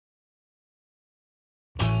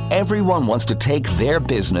Everyone wants to take their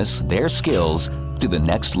business, their skills, to the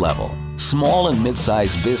next level. Small and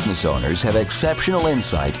mid-sized business owners have exceptional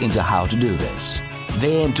insight into how to do this.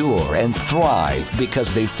 They endure and thrive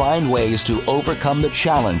because they find ways to overcome the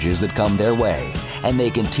challenges that come their way, and they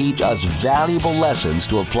can teach us valuable lessons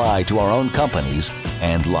to apply to our own companies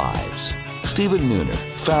and lives. Stephen Nooner,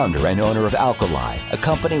 founder and owner of Alkali, a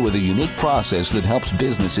company with a unique process that helps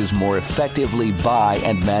businesses more effectively buy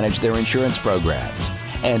and manage their insurance programs.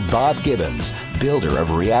 And Bob Gibbons, builder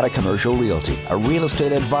of Riata Commercial Realty, a real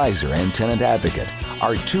estate advisor and tenant advocate,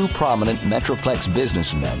 are two prominent Metroplex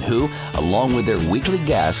businessmen who, along with their weekly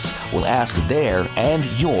guests, will ask their and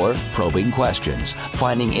your probing questions,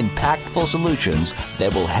 finding impactful solutions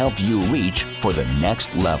that will help you reach for the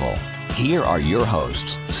next level. Here are your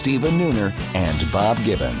hosts, Stephen Nooner and Bob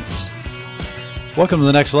Gibbons. Welcome to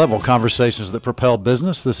the Next Level, conversations that propel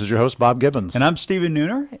business. This is your host, Bob Gibbons. And I'm Stephen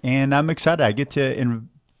Nooner, and I'm excited. I get to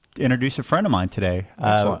introduce a friend of mine today.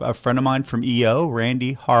 A friend of mine from EO,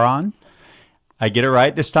 Randy Haran. I get it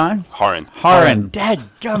right this time? Haran.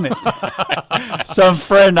 Dadgummit. Some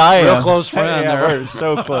friend I am. Real close friend yeah, there. We're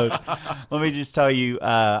so close. Let me just tell you,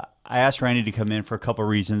 I asked Randy to come in for a couple of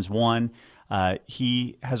reasons. One,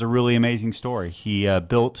 he has a really amazing story. He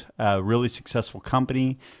built a really successful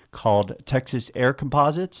company called Texas Air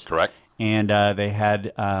Composites. Correct. And they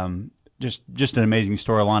had just an amazing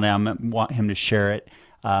storyline. I want him to share it.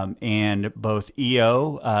 And both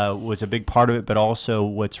EO was a big part of it, but also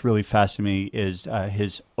what's really fascinating is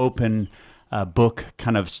his open book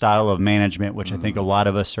kind of style of management, which I think a lot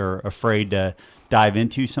of us are afraid to dive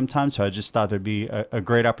into sometimes. So I just thought there'd be a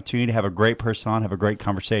great opportunity to have a great person on, have a great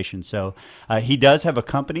conversation. So he does have a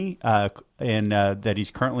company that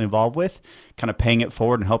he's currently involved with, kind of paying it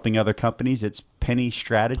forward and helping other companies. It's Penny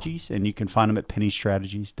Strategies, and you can find him at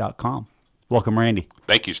pennystrategies.com. Welcome, Randy.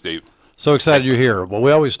 Thank you, Steve. So excited you're here. Well,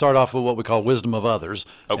 we always start off with what we call wisdom of others.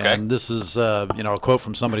 Okay. And this is a quote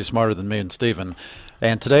from somebody smarter than me and Stephen.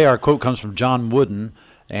 And today our quote comes from John Wooden,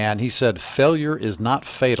 and he said, "Failure is not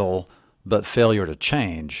fatal, but failure to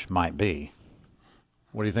change might be."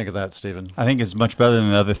 What do you think of that, Stephen? I think it's much better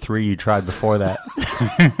than the other three you tried before that.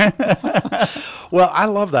 Well, I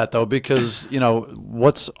love that, though, because,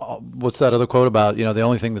 what's that other quote about, the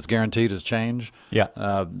only thing that's guaranteed is change?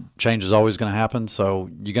 Yeah. Change is always going to happen, so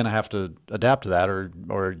you're going to have to adapt to that,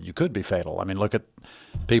 or you could be fatal. I mean, look at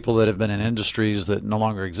people that have been in industries that no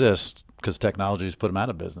longer exist because technology has put them out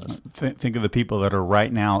of business. Think of the people that are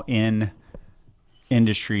right now in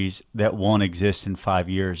industries that won't exist in 5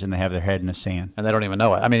 years, and they have their head in the sand. And they don't even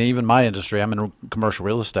know it. I mean, even my industry, I'm in commercial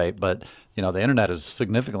real estate, but the internet is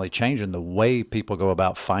significantly changing the way people go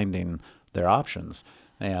about finding their options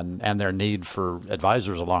and their need for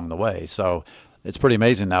advisors along the way. So it's pretty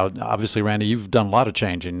amazing. Now, obviously, Randy, you've done a lot of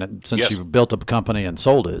changing since Yes. you built up a company and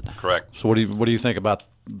sold it. Correct. So what do you think about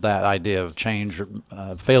that idea of change?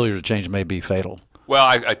 Failure to change may be fatal. Well,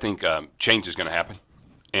 I think change is going to happen,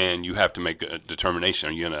 and you have to make a determination.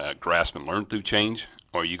 Are you going to grasp and learn through change,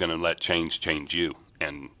 or are you going to let change you?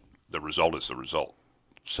 And the result is the result.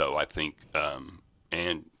 So I think,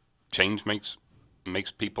 and change makes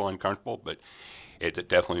people uncomfortable, but it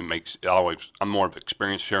definitely makes. I'm more of an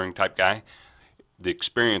experience sharing type guy. The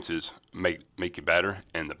experiences make you better,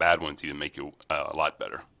 and the bad ones even make you a lot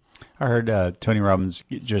better. I heard Tony Robbins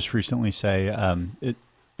just recently say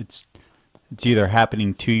it's either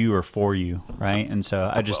happening to you or for you, right? And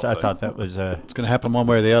so I thought that was It's going to happen one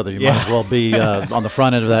way or the other. You might as well be on the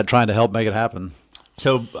front end of that trying to help make it happen.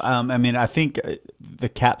 So, I think the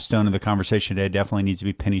capstone of the conversation today definitely needs to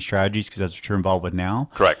be Penny Strategies, because that's what you're involved with now.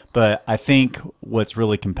 Correct. But I think what's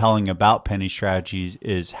really compelling about Penny Strategies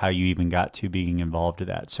is how you even got to being involved with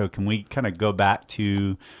that. So can we kind of go back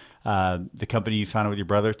to the company you founded with your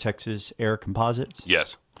brother, Texas Air Composites?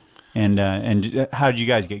 Yes. And how did you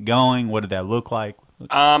guys get going? What did that look like?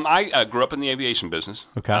 I grew up in the aviation business.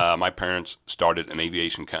 Okay. My parents started an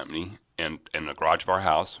aviation company in the garage of our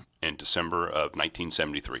house in December of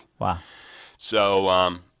 1973. Wow.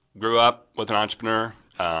 So grew up with an entrepreneur,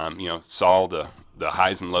 saw the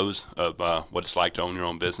highs and lows of what it's like to own your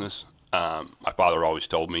own business. My father always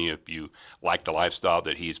told me, if you like the lifestyle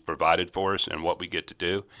that he's provided for us and what we get to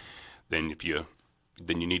do, then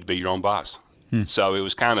you need to be your own boss. So it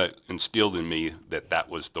was kind of instilled in me that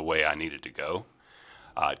was the way I needed to go.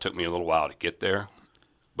 It took me a little while to get there,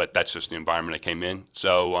 but that's just the environment I came in.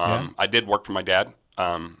 So I did work for my dad.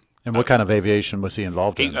 And what kind of aviation was he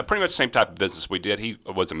involved in? Pretty much the same type of business we did. He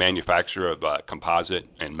was a manufacturer of composite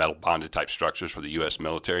and metal bonded type structures for the U.S.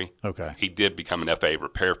 military. Okay. He did become an FAA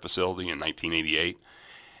repair facility in 1988,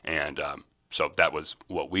 and so that was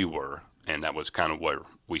what we were. and that was kind of where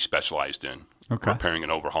we specialized in. Okay. Repairing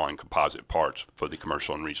and overhauling composite parts for the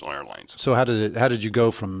commercial and regional airlines. So how did you go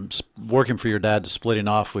from working for your dad to splitting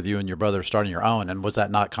off with you and your brother starting your own? And was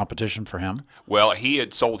that not competition for him? Well, he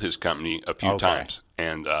had sold his company a few times,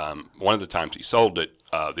 and one of the times he sold it,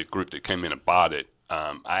 the group that came in and bought it,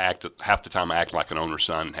 half the time I acted like an owner's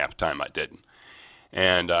son, and half the time I didn't.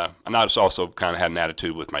 And I just also kind of had an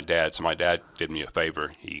attitude with my dad. So my dad did me a favor.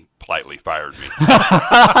 He politely fired me.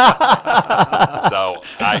 So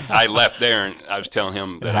I left there, and I was telling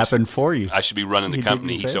him that It happened for you. I should be running the He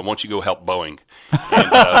company. didn't He say said, it? "Why don't you go help Boeing?"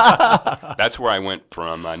 And that's where I went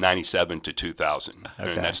from 97 to 2000.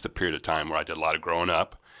 Okay. And that's the period of time where I did a lot of growing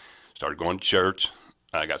up, started going to church,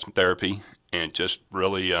 I got some therapy, and just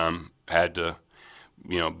really had to,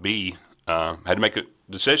 had to make a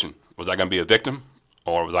decision. Was I going to be a victim,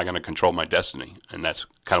 or was I going to control my destiny? And that's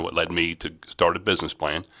kind of what led me to start a business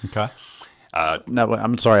plan. Okay. No,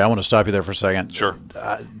 I'm sorry. I want to stop you there for a second. Sure.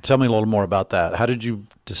 Tell me a little more about that. How did you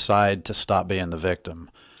decide to stop being the victim?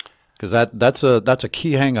 Because that's a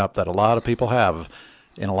key hang up that a lot of people have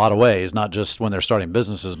in a lot of ways, not just when they're starting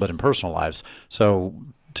businesses, but in personal lives. So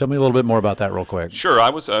tell me a little bit more about that real quick. Sure. I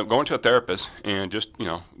was going to a therapist and just,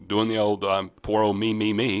 doing the old poor old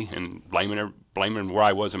me, and blaming where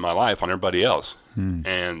I was in my life on everybody else.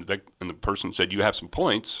 And the person said, "You have some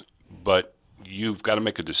points, but you've got to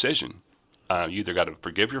make a decision. You either got to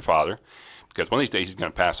forgive your father, because one of these days he's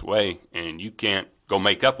going to pass away, and you can't go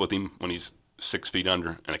make up with him when he's 6 feet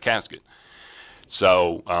under in a casket.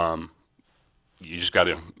 So you just got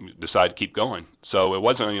to decide to keep going." So it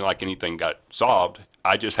wasn't like anything got solved.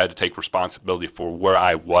 I just had to take responsibility for where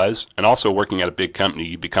I was. And also working at a big company,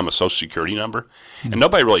 you become a social security number. And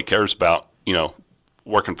nobody really cares about,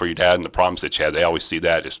 working for your dad and the problems that you had. They always see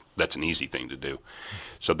that as that's an easy thing to do.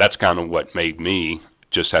 So that's kind of what made me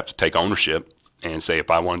just have to take ownership and say, if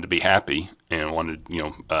I wanted to be happy and wanted,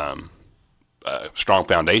 a strong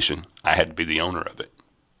foundation, I had to be the owner of it.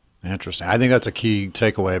 Interesting. I think that's a key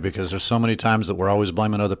takeaway, because there's so many times that we're always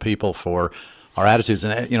blaming other people for our attitudes.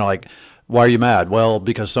 And, like, why are you mad? Well,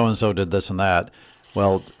 because so-and-so did this and that.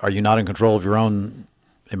 Well, are you not in control of your own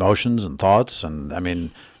emotions and thoughts? And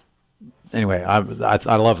anyway,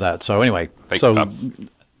 I love that. So anyway, Thank you, Bob.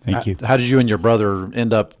 Thank you. How did you and your brother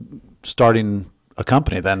end up starting a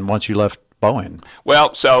company then once you left Boeing?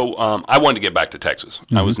 Well, so I wanted to get back to Texas.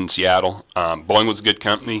 I was in Seattle. Boeing was a good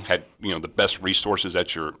company, had the best resources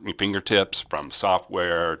at your fingertips, from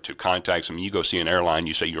software to contacts. I mean, you go see an airline,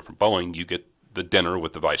 you say you're from Boeing, you get the dinner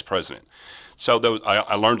with the vice president. So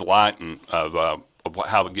I learned a lot of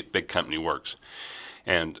how a big company works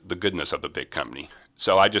and the goodness of a big company.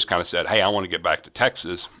 So I just kind of said, hey, I want to get back to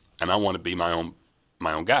Texas, and I want to be my own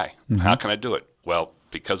guy. How can I do it? Well,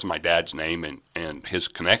 because of my dad's name and his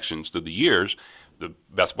connections through the years, the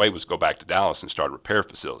best way was to go back to Dallas and start a repair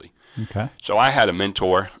facility. Okay. So I had a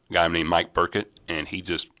mentor, a guy named Mike Burkett, and he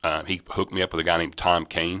just he hooked me up with a guy named Tom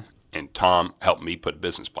Kane, and Tom helped me put a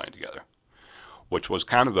business plan together, which was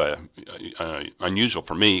kind of unusual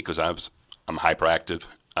for me, because I'm hyperactive.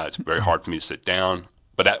 It's very hard for me to sit down,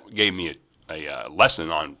 but that gave me a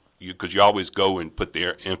lesson on you, because you always go and put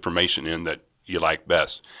the information in that you like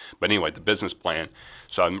best. But anyway, the business plan.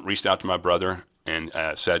 So I reached out to my brother and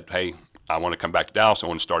said, hey, I want to come back to Dallas. I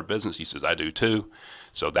want to start a business. He says, I do too.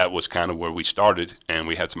 So that was kind of where we started. And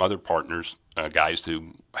we had some other partners, guys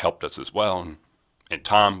who helped us as well. And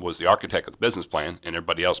Tom was the architect of the business plan, and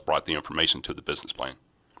everybody else brought the information to the business plan.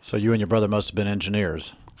 So you and your brother must have been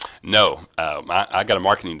engineers. No, I got a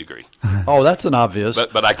marketing degree. Oh, that's an obvious.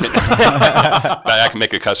 But I can but I can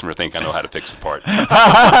make a customer think I know how to fix the part.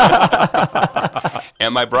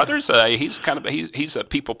 And my brother's he's a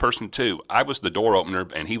people person too. I was the door opener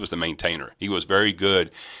and he was the maintainer. He was very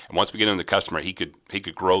good. And once we get into the customer, he could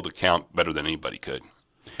grow the count better than anybody could.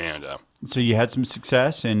 And so you had some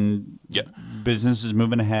success, and business is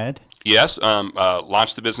moving ahead. yes,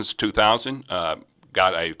 launched the business in 2000.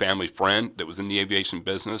 Got a family friend that was in the aviation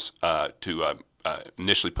business to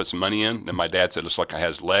initially put some money in. Then my dad said, looks like I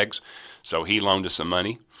has legs. So he loaned us some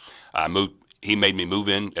money. He made me move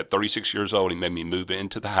in at 36 years old. He made me move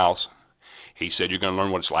into the house. He said, you're going to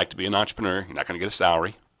learn what it's like to be an entrepreneur. You're not going to get a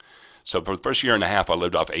salary. So for the first year and a half, I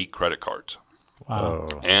lived off 8 credit cards. Wow.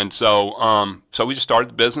 And so so we just started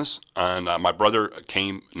the business, and my brother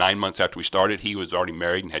came 9 months after we started. He was already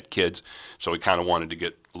married and had kids, so we kind of wanted to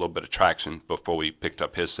get a little bit of traction before we picked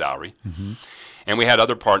up his salary. And we had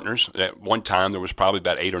other partners. At one time, there was probably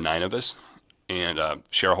about 8 or 9 of us, and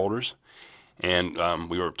shareholders, and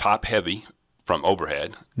we were top heavy from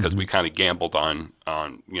overhead, because we kind of gambled on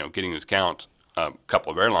getting this account, a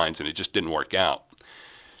couple of airlines, and it just didn't work out.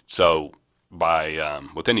 So by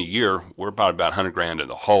within a year, we're about 100 grand in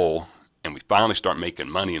the hole, and we finally start making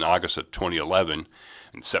money in August of 2011.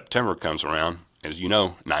 And September comes around, as you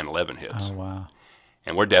know, 9/11 hits. Oh, wow.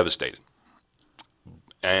 And we're devastated.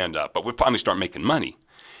 And but we finally start making money,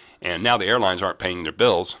 and now the airlines aren't paying their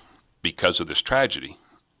bills because of this tragedy.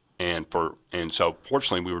 And so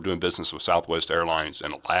fortunately, we were doing business with Southwest Airlines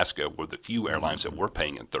and Alaska were the few airlines that were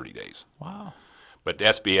paying in 30 days. Wow. But the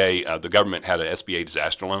SBA, the government had an SBA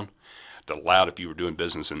disaster loan that allowed, if you were doing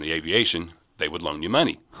business in the aviation, they would loan you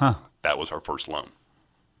money. Huh. That was our first loan.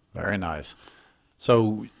 Very nice.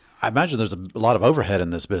 So I imagine there's a lot of overhead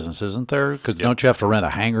in this business, isn't there? Because don't you have to rent a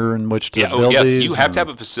hangar in which to build these? You have to have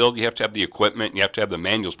a facility, you have to have the equipment, you have to have the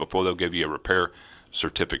manuals before they'll give you a repair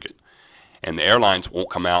certificate. And the airlines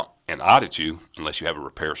won't come out and audit you unless you have a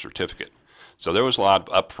repair certificate. So there was a lot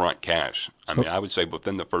of upfront cash. I mean, I would say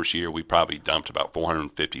within the first year, we probably dumped about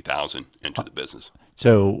 $450,000 into the business.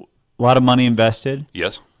 So a lot of money invested.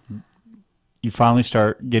 Yes. You finally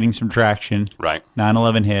start getting some traction. Right.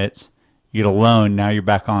 9/11 hits. You get a loan. Now you're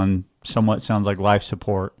back on somewhat sounds like life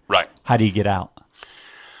support. Right. How do you get out?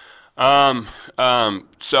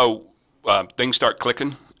 So things start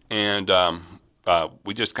clicking, and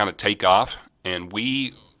we just kind of take off, and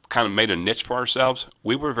we kind of made a niche for ourselves.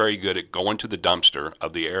 We were very good at going to the dumpster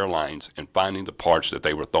of the airlines and finding the parts that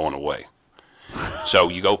they were throwing away. So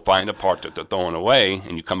you go find a part that they're throwing away,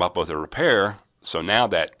 and you come up with a repair. So now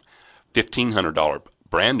that $1,500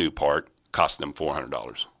 brand new part costs them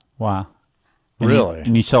 $400. Wow. Really?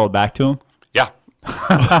 And you sell it back to them? Yeah.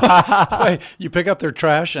 Wait, you pick up their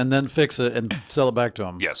trash and then fix it and sell it back to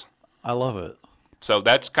them? Yes. I love it. So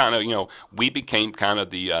that's kind of, we became kind of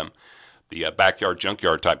the backyard,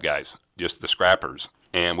 junkyard type guys, just the scrappers.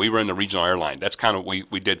 And we were in the regional airline. That's kind of, we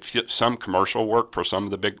did some commercial work for some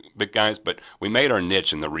of the big guys, but we made our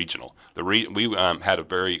niche in the regional. We had a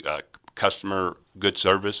very customer good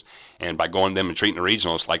service, and by going to them and treating the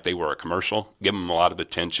regional, it's like they were a commercial, giving them a lot of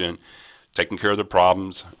attention, taking care of their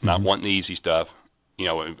problems, not wanting the easy stuff.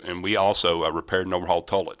 And we also repaired and overhauled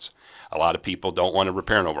toilets. A lot of people don't want to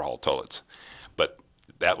repair and overhaul toilets, but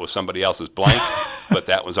that was somebody else's blank, but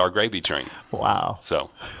that was our gravy train. Wow.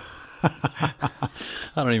 So I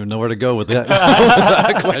don't even know where to go with that, with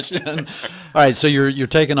that question. All right, so you're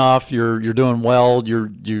taking off. You're doing well.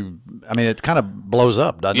 I mean, it kind of blows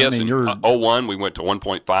up, doesn't yes, it? I mean, in you're 01 we went to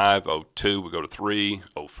 1.5, 02 we go to 3,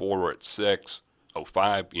 04 we're at 6,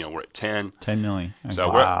 05 we're at 10. 10 million. Okay. So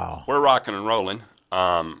Wow. we're rocking and rolling,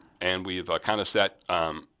 and we've kind of set.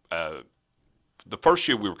 The first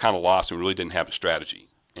year we were kind of lost and we really didn't have a strategy.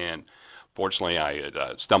 And fortunately, I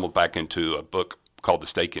had stumbled back into a book called The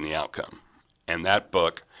Stake in the Outcome. And that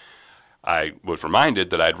book, I was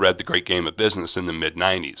reminded that I'd read The Great Game of Business in the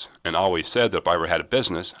mid-'90s and always said that if I ever had a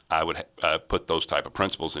business, I would put those type of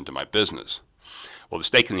principles into my business. Well, The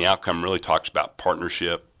Stake in the Outcome really talks about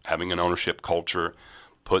partnership, having an ownership culture,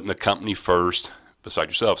 putting the company first beside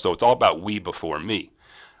yourself. So it's all about we before me.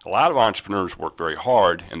 A lot of entrepreneurs work very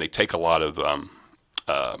hard and they take a lot of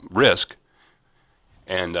risk,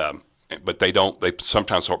 and but they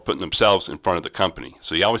sometimes start putting themselves in front of the company.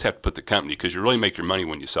 So you always have to put the company, because you really make your money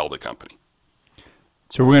when you sell the company.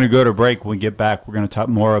 So we're going to go to break. When we get back, we're going to talk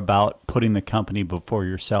more about putting the company before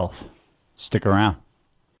yourself. Stick around.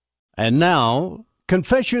 And now,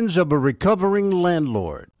 Confessions of a Recovering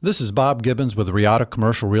Landlord. This is Bob Gibbons with Riata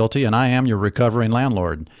Commercial Realty, and I am your recovering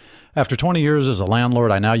landlord. After 20 years as a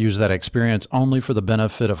landlord, I now use that experience only for the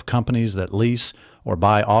benefit of companies that lease or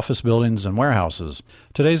buy office buildings and warehouses.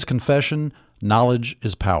 Today's confession: knowledge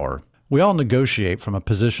is power. We all negotiate from a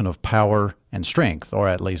position of power and strength, or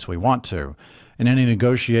at least we want to. In any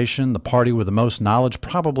negotiation, the party with the most knowledge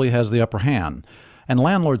probably has the upper hand. And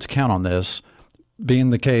landlords count on this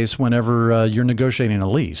being the case whenever you're negotiating a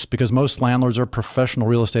lease, because most landlords are professional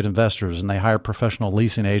real estate investors and they hire professional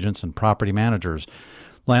leasing agents and property managers.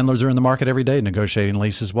 Landlords are in the market every day negotiating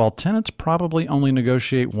leases, while tenants probably only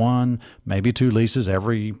negotiate 1, maybe 2 leases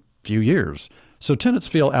every few years. So tenants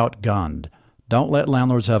feel outgunned. Don't let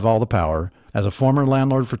landlords have all the power. As a former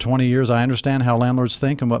landlord for 20 years, I understand how landlords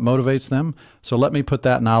think and what motivates them. So let me put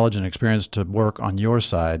that knowledge and experience to work on your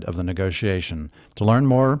side of the negotiation. To learn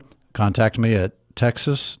more, contact me at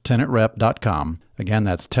texastenantrep.com. Again,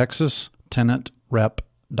 that's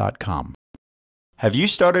texastenantrep.com. Have you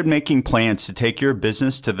started making plans to take your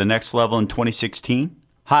business to the next level in 2016?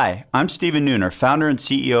 Hi, I'm Stephen Nooner, founder and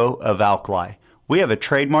CEO of Alkali. We have a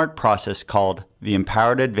trademark process called the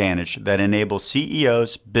Empowered Advantage that enables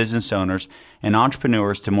CEOs, business owners, and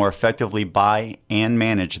entrepreneurs to more effectively buy and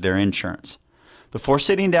manage their insurance. Before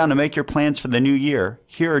sitting down to make your plans for the new year,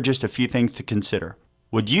 here are just a few things to consider.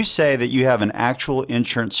 Would you say that you have an actual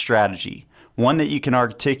insurance strategy one that you can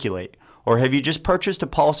articulate? Or have you just purchased a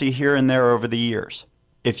policy here and there over the years?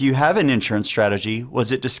 If you have an insurance strategy,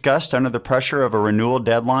 was it discussed under the pressure of a renewal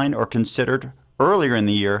deadline or considered earlier in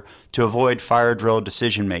the year to avoid fire drill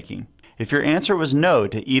decision making? If your answer was no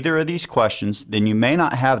to either of these questions, then you may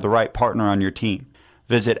not have the right partner on your team.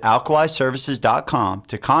 Visit alkaliservices.com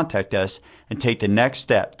to contact us and take the next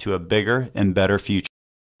step to a bigger and better future.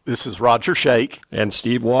 This is Roger Shake and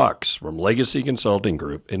Steve Walks from Legacy Consulting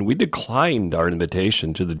Group, and we declined our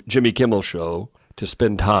invitation to the Jimmy Kimmel Show to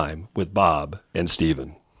spend time with Bob and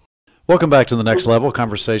Steven. Welcome back to The Next Level,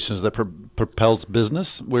 conversations that propels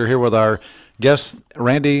business. We're here with our guest,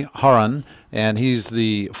 Randy Haran, and he's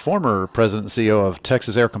the former president and CEO of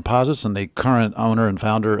Texas Air Composites and the current owner and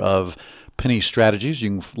founder of Penny Strategies. You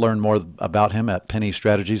can learn more about him at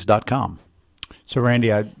pennystrategies.com. So,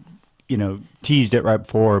 Randy, I teased it right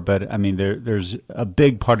before, but I mean, there's a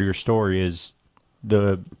big part of your story is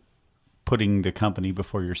the putting the company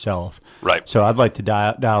before yourself. Right. So I'd like to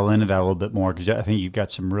dial into that a little bit more because I think you've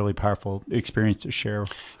got some really powerful experience to share.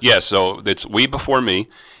 Yeah, so it's we before me,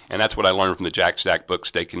 and that's what I learned from the Jack Stack book,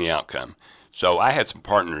 Staking the Outcome. So I had some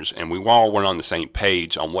partners, and we all weren't on the same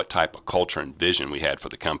page on what type of culture and vision we had for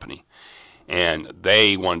the company. And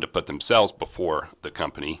they wanted to put themselves before the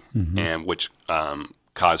company, and which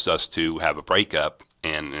caused us to have a breakup.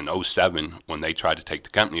 And in 2007, when they tried to take the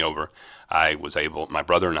company over, my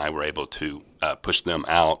brother and I were able to push them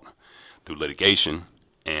out through litigation,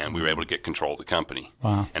 and we were able to get control of the company.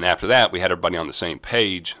 Wow. And after that, we had everybody on the same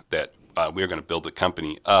page that we were going to build the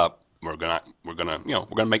company up. We're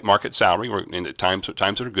gonna make market salary. We're in the times that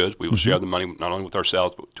are good. We will share the money not only with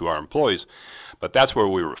ourselves but to our employees. But that's where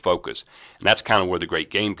we were focused, and that's kind of where the great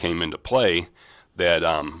game came into play.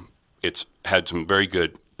 That it's had some very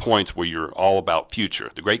good points where you're all about future.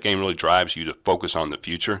 The great game really drives you to focus on the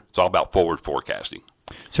future. It's all about forward forecasting.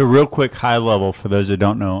 So real quick, high level, for those that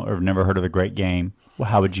don't know or have never heard of the great game,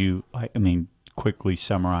 how would you, quickly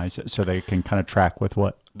summarize it so they can kind of track with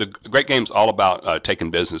what? The great game's all about taking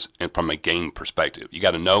business and from a game perspective. You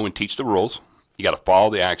got to know and teach the rules. You got to follow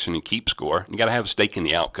the action and keep score. And you got to have a stake in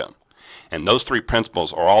the outcome. And those three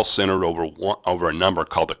principles are all centered over a number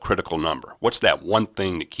called the critical number. What's that one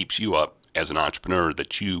thing that keeps you up as an entrepreneur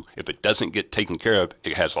that if it doesn't get taken care of,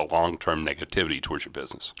 it has a long-term negativity towards your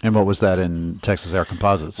business? And what was that in Texas Air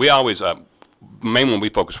Composites? We always, main one we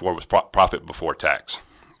focused for was profit before tax.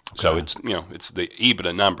 Okay. So it's the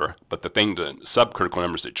EBITDA number, but the subcritical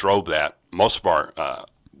numbers that drove that, most of our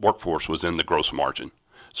workforce was in the gross margin.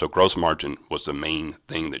 So gross margin was the main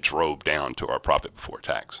thing that drove down to our profit before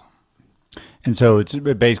tax. And so it's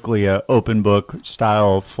basically an open book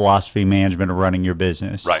style philosophy management of running your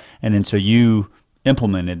business. Right. And then so you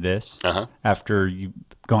implemented this after you've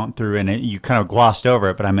gone through, and you kind of glossed over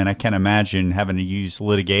it, but I can't imagine having to use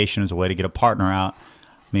litigation as a way to get a partner out.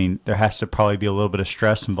 There has to probably be a little bit of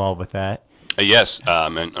stress involved with that. Yes,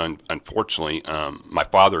 and unfortunately, my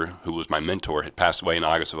father, who was my mentor, had passed away in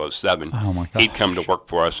August of 2007. Oh my gosh. He'd come to work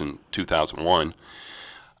for us in 2001.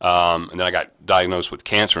 And then I got diagnosed with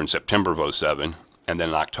cancer in September of 2007, and then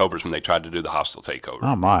in October is when they tried to do the hostile takeover.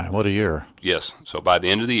 Oh my, what a year. Yes. So by the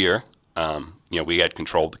end of the year, we had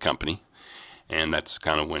control of the company, and that's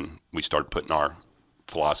kind of when we started putting our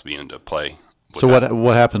philosophy into play. So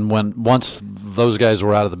what happened once those guys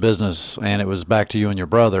were out of the business and it was back to you and your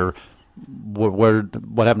brother?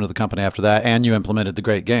 What happened to the company after that? And you implemented the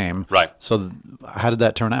great game. Right. So how did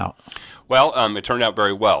that turn out? Well, it turned out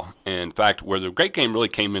very well. In fact, where the great game really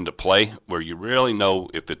came into play, where you really know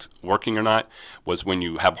if it's working or not, was when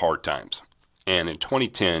you have hard times. And in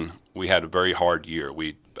 2010, we had a very hard year.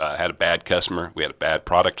 We had a bad customer. We had a bad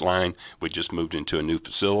product line. We just moved into a new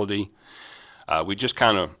facility. We just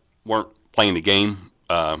kind of weren't playing the game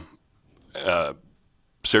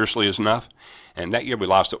seriously enough. And that year we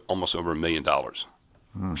lost almost over $1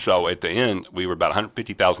 million. So at the end, we were about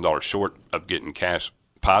 $150,000 short of getting cash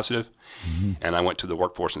positive. And I went to the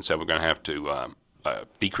workforce and said, we're going to have to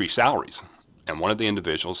decrease salaries. And one of the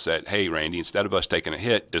individuals said, hey, Randy, instead of us taking a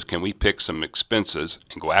hit, can we pick some expenses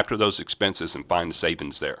and go after those expenses and find the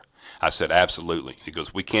savings there? I said, absolutely. He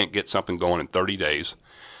goes, we can't get something going in 30 days.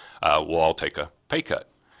 We'll all take a pay cut.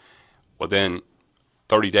 Well, then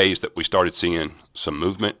 30 days that we started seeing some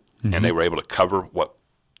movement, and they were able to cover what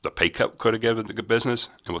the pay cut could have given the business.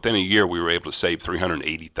 And within a year, we were able to save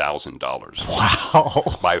 $380,000.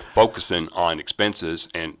 Wow. By focusing on expenses.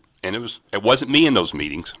 And it wasn't me in those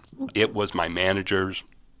meetings. It was my managers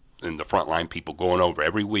and the frontline people going over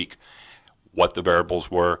every week what the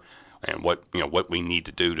variables were and what we need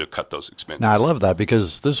to do to cut those expenses. Now, I love that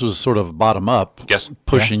because this was sort of bottom up, Yes.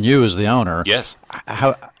 pushing you as the owner. Yes.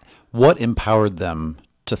 What empowered them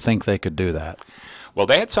to think they could do that? Well,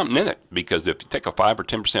 they had something in it, because if you take a 5 or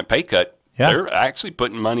 10% pay cut, they're actually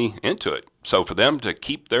putting money into it. So for them to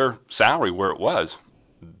keep their salary where it was,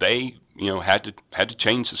 they had to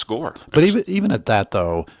change the score. But even at that,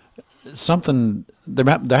 though, something there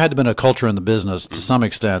had to have been a culture in the business to some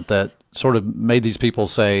extent that sort of made these people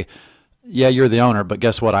say, "Yeah, you're the owner, but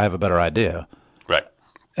guess what? I have a better idea." Right.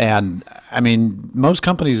 And I mean, most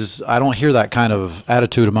companies, I don't hear that kind of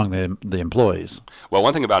attitude among the employees. Well,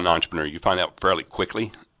 one thing about an entrepreneur, you find out fairly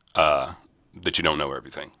quickly that you don't know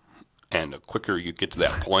everything. And the quicker you get to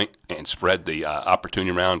that point and spread the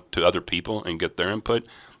opportunity around to other people and get their input,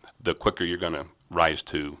 the quicker you're going to rise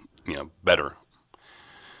to better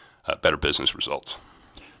business results.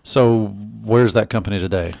 So where's that company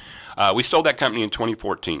today? We sold that company in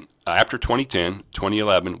 2014. After 2010,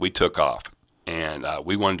 2011, we took off. And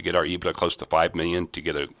we wanted to get our EBITDA close to $5 million to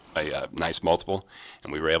get a nice multiple.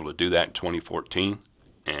 And we were able to do that in 2014.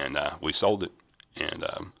 And we sold it. And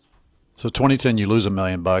so 2010, you lose $1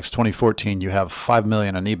 million. 2014, you have $5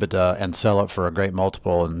 million in EBITDA and sell it for a great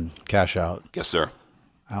multiple and cash out. Yes, sir.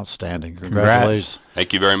 Outstanding. Congratulations.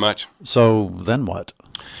 Thank you very much. So then what?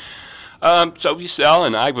 So we sell,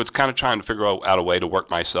 and I was kind of trying to figure out a way to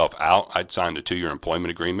work myself out. I'd signed a 2-year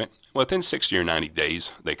employment agreement. Within 60 or 90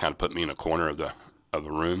 days, they kind of put me in a corner of the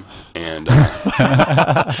room, and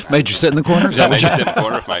made you sit in the corner. Yeah, made me sit in the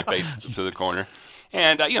corner with my face to the corner.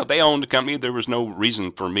 And they owned the company. There was no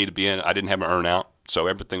reason for me to be in it. I didn't have an earn out, so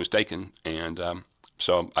everything was taken. And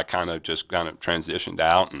so I kind of transitioned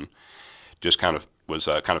out and just kind of was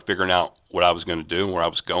kind of figuring out what I was going to do and where I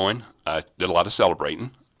was going. I did a lot of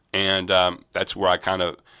celebrating, and that's where I kind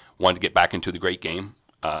of wanted to get back into the great game.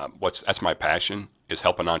 That's my passion, is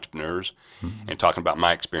helping entrepreneurs and talking about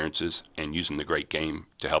my experiences and using the great game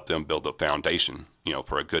to help them build a foundation,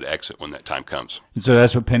 for a good exit when that time comes. And so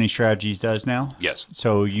that's what Penny Strategies does now? Yes.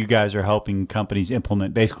 So you guys are helping companies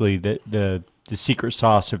implement basically the secret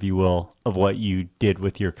sauce, if you will, of what you did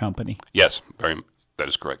with your company. Yes, that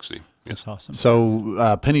is correct, Steve. Yes. That's awesome.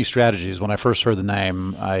 So Penny Strategies, when I first heard the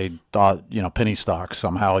name, I thought, penny stocks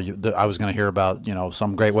somehow. I was going to hear about,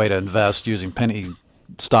 some great way to invest using penny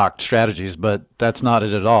stock strategies, but that's not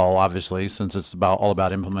it at all, obviously, since it's all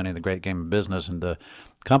about implementing the great game of business into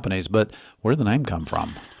companies. But where did the name come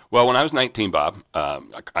from? Well, when I was 19, Bob,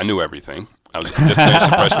 I knew everything. I was just finished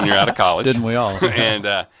the freshman year out of college. Didn't we all? And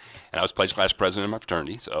I was place class president of my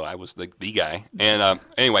fraternity, so I was the guy. And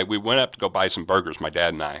anyway, we went up to go buy some burgers, my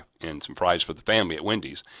dad and I, and some fries for the family at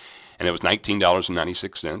Wendy's. And it was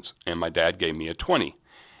 $19.96, and my dad gave me a 20.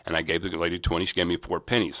 And I gave the lady 20, she gave me 4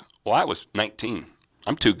 pennies. Well, I was 19.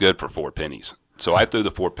 I'm too good for 4 pennies. So I threw the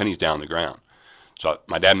 4 pennies down on the ground. So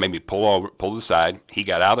my dad made me pull to the side. He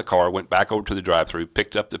got out of the car, went back over to the drive-thru,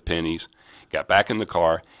 picked up the pennies, got back in the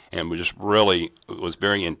car, and was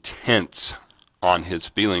very intense on his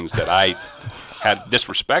feelings that I had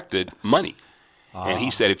disrespected money. And he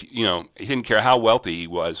said, he didn't care how wealthy he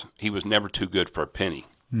was never too good for a penny.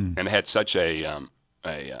 And it had such a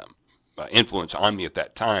influence on me at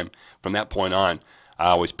that time. From that point on, I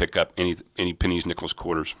always pick up any pennies, nickels,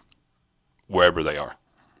 quarters, wherever they are.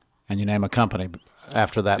 And you name a company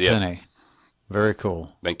after that penny. Very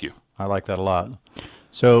cool. Thank you. I like that a lot.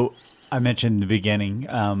 So I mentioned in the beginning,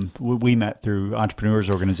 we met through Entrepreneurs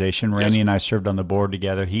Organization. Randy and I served on the board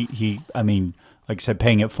together. I mean, like I said,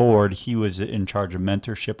 paying it forward, he was in charge of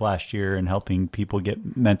mentorship last year and helping people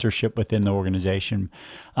get mentorship within the organization.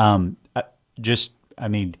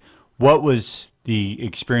 What was the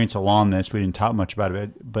experience along this? We didn't talk much about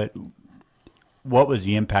it, but what was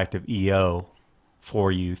the impact of EO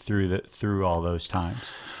for you through all those times?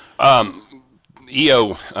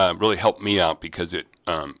 EO really helped me out because it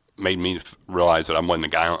made me realize that I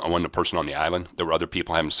wasn't a person on the island. There were other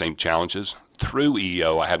people having the same challenges. Through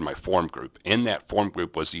EO, I had my forum group. In that forum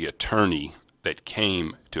group was the attorney that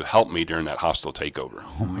came to help me during that hostile takeover.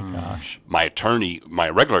 Oh my gosh. My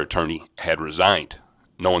regular attorney had resigned,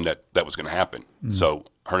 knowing that was going to happen. So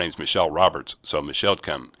her name's Michelle Roberts. So Michelle'd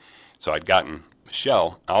come. So I'd gotten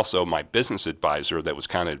Michelle, also my business advisor that was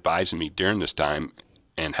kind of advising me during this time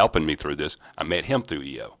and helping me through this. I met him through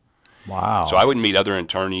EO. Wow. So I would meet other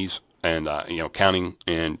attorneys and, counting,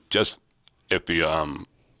 and just if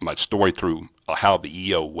my story through how the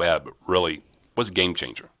EO web really was a game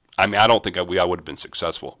changer. I mean, I don't think I would have been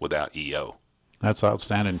successful without EO. That's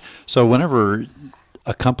outstanding. So whenever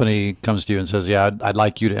a company comes to you and says, yeah, I'd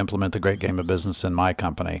like you to implement the great game of business in my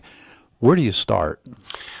company, where do you start?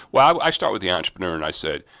 Well, I start with the entrepreneur, and I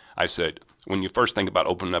said, when you first think about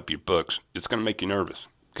opening up your books, it's going to make you nervous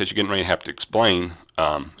because you're getting ready to have to explain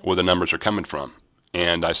where the numbers are coming from.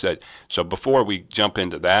 And I said, so before we jump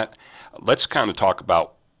into that, let's kind of talk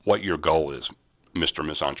about what your goal is, Mr. or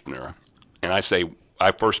Miss Entrepreneur. And I say,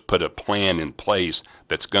 I first put a plan in place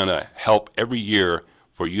that's going to help every year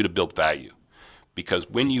for you to build value. Because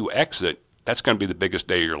when you exit, that's going to be the biggest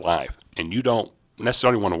day of your life. And you don't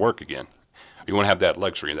necessarily want to work again. You want to have that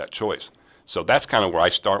luxury, that choice. So that's kind of where I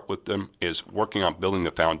start with them, is working on building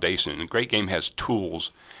the foundation. And Great Game has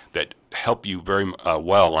tools that help you very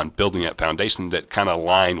well on building that foundation that kind of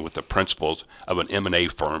align with the principles of an M&A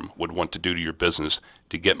firm would want to do to your business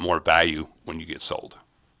to get more value when you get sold.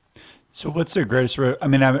 So what's the greatest, I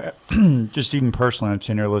mean, I'm just even personally, I'm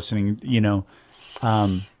sitting here listening,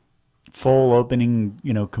 full opening,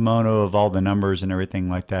 kimono of all the numbers and everything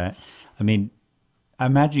like that. I mean, I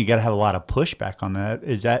imagine you got to have a lot of pushback on that.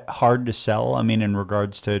 Is that hard to sell? I mean, in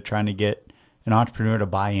regards to trying to get an entrepreneur to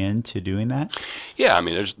buy into doing that? Yeah, I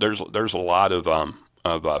mean, there's a lot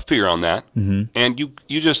of fear on that, and you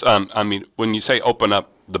just I mean, when you say open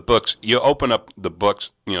up the books, you open up the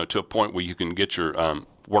books, to a point where you can get your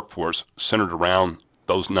workforce centered around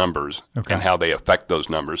those numbers and how they affect those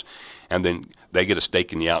numbers, and then they get a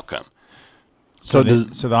stake in the outcome. So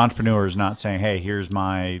the entrepreneur is not saying, "Hey, here's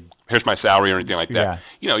my salary" or anything like that.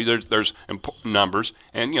 Yeah. There's numbers,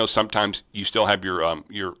 and sometimes you still have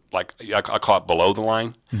your like I call it below the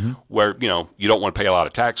line, where you don't want to pay a lot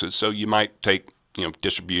of taxes, so you might take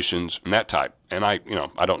distributions and that type. And I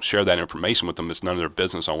don't share that information with them. It's none of their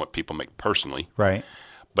business on what people make personally. Right.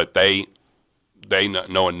 But they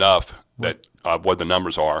know enough that what the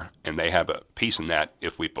numbers are, and they have a piece in that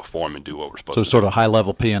if we perform and do what we're supposed to do. So sort of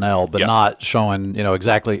high-level P&L, but not showing,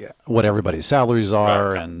 exactly what everybody's salaries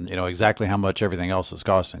are and, exactly how much everything else is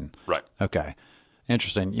costing. Right. Okay.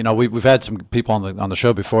 Interesting. We've had some people on the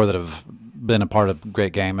show before that have been a part of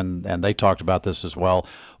Great Game, and they talked about this as well.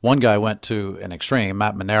 One guy went to an extreme,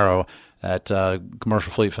 Matt Monero at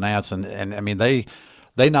Commercial Fleet Finance, and I mean, they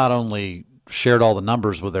not only shared all the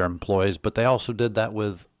numbers with their employees, but they also did that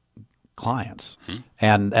with clients.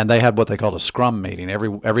 And they had what they called a scrum meeting.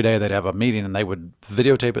 Every day they'd have a meeting, and they would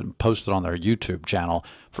videotape it and post it on their YouTube channel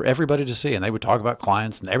for everybody to see, and they would talk about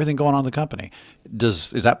clients and everything going on in the company.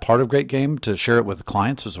 Is that part of Great Game, to share it with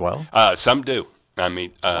clients as well? Some do. I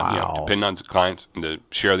mean, depending on the clients, to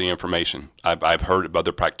share the information. I've heard of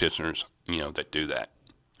other practitioners that do that.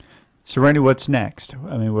 So, Randy, what's next?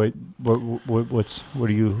 I mean, what are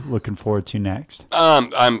you looking forward to next?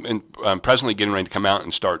 I'm presently getting ready to come out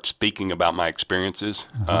and start speaking about my experiences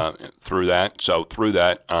through that. So through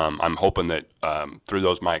that, I'm hoping that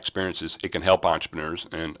through my experiences, it can help entrepreneurs,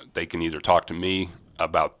 and they can either talk to me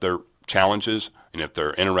about their challenges, and if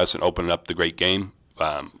they're interested in opening up the Great Game,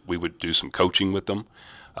 we would do some coaching with them.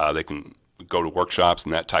 They can go to workshops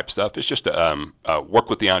and that type of stuff. It's just to work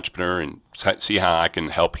with the entrepreneur and see how I can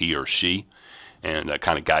help he or she, and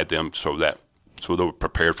kind of guide them so they're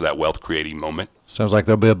prepared for that wealth creating moment. Sounds like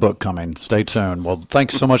there'll be a book coming. Stay tuned. Well,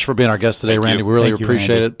 thanks so much for being our guest today, Randy. We really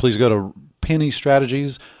appreciate it. Please go to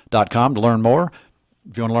pennystrategies.com to learn more.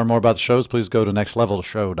 If you want to learn more about the shows, please go to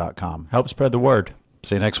nextlevelshow.com. Help spread the word.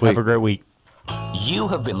 See you next week. Have a great week. You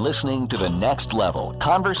have been listening to The Next Level,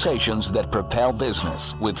 Conversations That Propel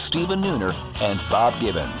Business with Stephen Nooner and Bob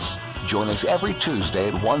Gibbons. Join us every Tuesday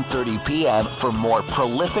at 1:30 p.m. for more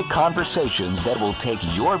prolific conversations that will take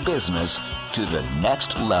your business to the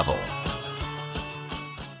next level.